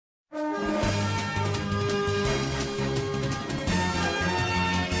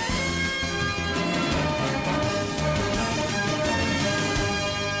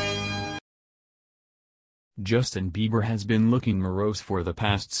Justin Bieber has been looking morose for the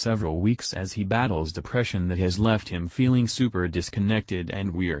past several weeks as he battles depression that has left him feeling super disconnected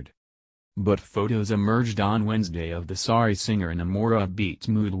and weird. But photos emerged on Wednesday of the sorry singer in a more upbeat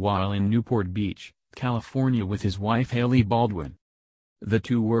mood while in Newport Beach, California with his wife Hailey Baldwin. The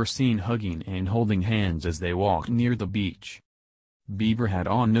two were seen hugging and holding hands as they walked near the beach. Bieber had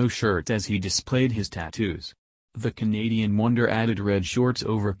on no shirt as he displayed his tattoos. The Canadian wonder added red shorts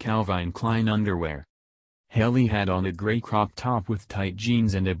over Calvin Klein underwear. Hailey had on a gray crop top with tight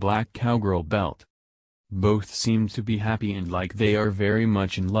jeans and a black cowgirl belt. Both seemed to be happy and like they are very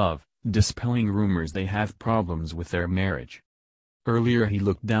much in love, dispelling rumors they have problems with their marriage. Earlier he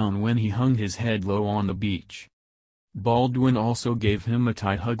looked down when he hung his head low on the beach. Baldwin also gave him a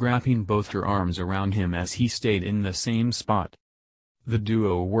tight hug, wrapping both her arms around him as he stayed in the same spot. The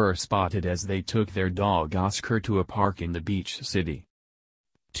duo were spotted as they took their dog Oscar to a park in the beach city.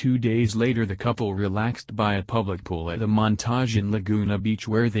 2 days later the couple relaxed by a public pool at a Montage in Laguna Beach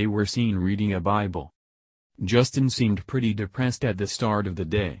where they were seen reading a Bible. Justin seemed pretty depressed at the start of the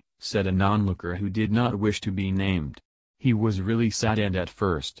day, said a non-looker who did not wish to be named. He was really sad and at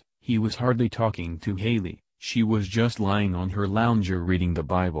first, he was hardly talking to Hailey, she was just lying on her lounger reading the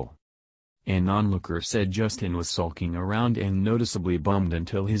Bible. A non-looker said Justin was sulking around and noticeably bummed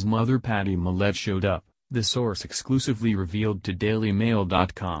until his mother Patty Millett showed up, the source exclusively revealed to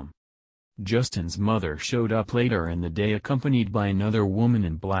DailyMail.com. Justin's mother showed up later in the day accompanied by another woman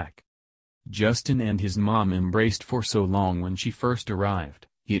in black. Justin and his mom embraced for so long when she first arrived,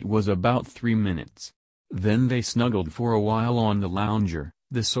 it was about 3 minutes. Then they snuggled for a while on the lounger,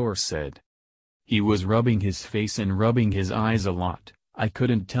 the source said. He was rubbing his face and rubbing his eyes a lot. I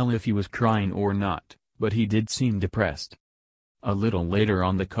couldn't tell if he was crying or not, but he did seem depressed. A little later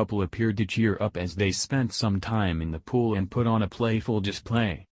on the couple appeared to cheer up as they spent some time in the pool and put on a playful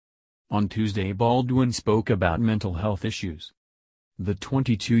display. On Tuesday Baldwin spoke about mental health issues. The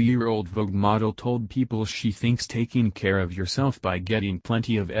 22-year-old Vogue model told people she thinks taking care of yourself by getting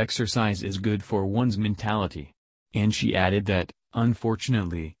plenty of exercise is good for one's mentality. And she added that,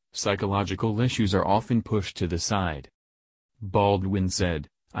 unfortunately, psychological issues are often pushed to the side. Baldwin said,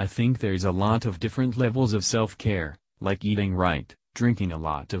 I think there's a lot of different levels of self-care, like eating right, drinking a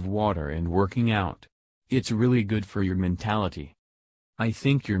lot of water and working out. It's really good for your mentality. I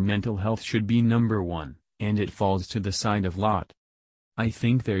think your mental health should be number one, and it falls to the side of lot. I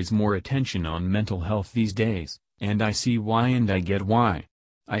think there's more attention on mental health these days, and I see why and I get why.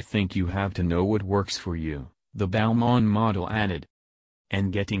 I think you have to know what works for you, the Balmain model added.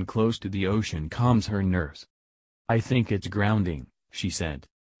 And getting close to the ocean calms her nerves. I think it's grounding, she said.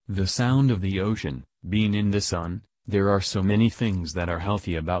 The sound of the ocean, being in the sun, there are so many things that are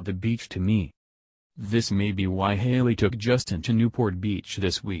healthy about the beach to me. This may be why Hailey took Justin to Newport Beach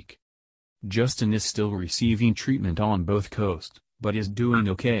this week. Justin is still receiving treatment on both coasts, but is doing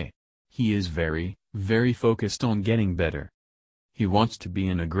okay. He is very, very focused on getting better. He wants to be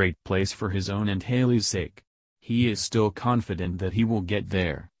in a great place for his own and Hailey's sake. He is still confident that he will get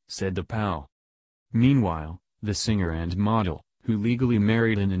there, said the pal. Meanwhile, the singer and model, who legally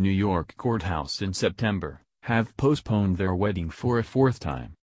married in a New York courthouse in September, have postponed their wedding for a fourth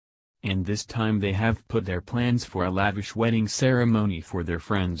time. And this time they have put their plans for a lavish wedding ceremony for their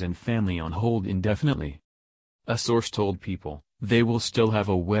friends and family on hold indefinitely. A source told People, they will still have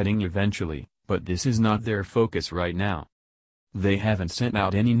a wedding eventually, but this is not their focus right now. They haven't sent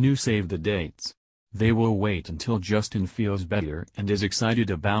out any new save the dates. They will wait until Justin feels better and is excited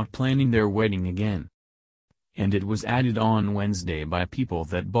about planning their wedding again. And it was added on Wednesday by People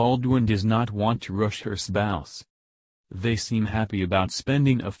that Baldwin does not want to rush her spouse. They seem happy about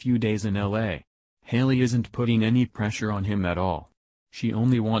spending a few days in LA. Hailey isn't putting any pressure on him at all. She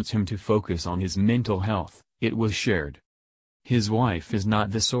only wants him to focus on his mental health, it was shared. His wife is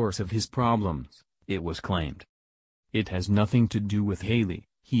not the source of his problems, it was claimed. It has nothing to do with Hailey,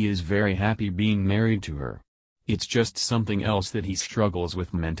 he is very happy being married to her. It's just something else that he struggles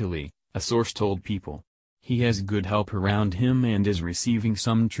with mentally, a source told People. He has good help around him and is receiving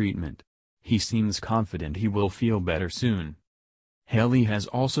some treatment. He seems confident he will feel better soon. Hailey has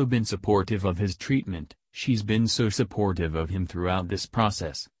also been supportive of his treatment, she's been so supportive of him throughout this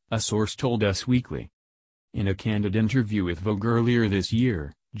process, a source told Us Weekly. In a candid interview with Vogue earlier this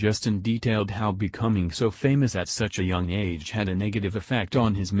year, Justin detailed how becoming so famous at such a young age had a negative effect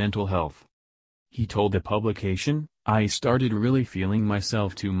on his mental health. He told the publication, I started really feeling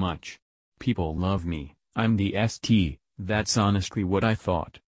myself too much. People love me. I'm the ST, that's honestly what I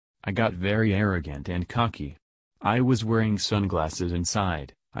thought. I got very arrogant and cocky. I was wearing sunglasses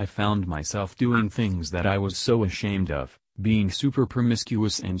inside, I found myself doing things that I was so ashamed of, being super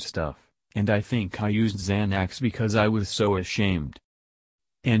promiscuous and stuff. And I think I used Xanax because I was so ashamed.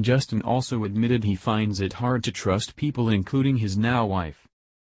 And Justin also admitted he finds it hard to trust people, including his now wife.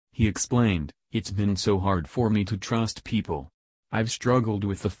 He explained, "It's been so hard for me to trust people. I've struggled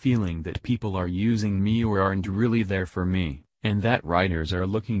with the feeling that people are using me or aren't really there for me, and that writers are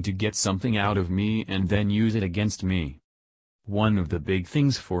looking to get something out of me and then use it against me. One of the big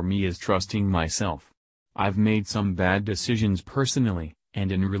things for me is trusting myself. I've made some bad decisions personally,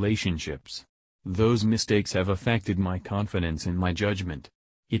 and in relationships. Those mistakes have affected my confidence and my judgment.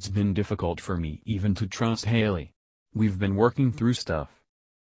 It's been difficult for me even to trust Hailey. We've been working through stuff."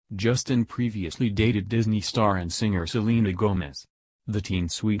 Justin previously dated Disney star and singer Selena Gomez. The teen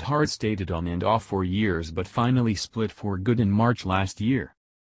sweetheart stayed on and off for years but finally split for good in March last year.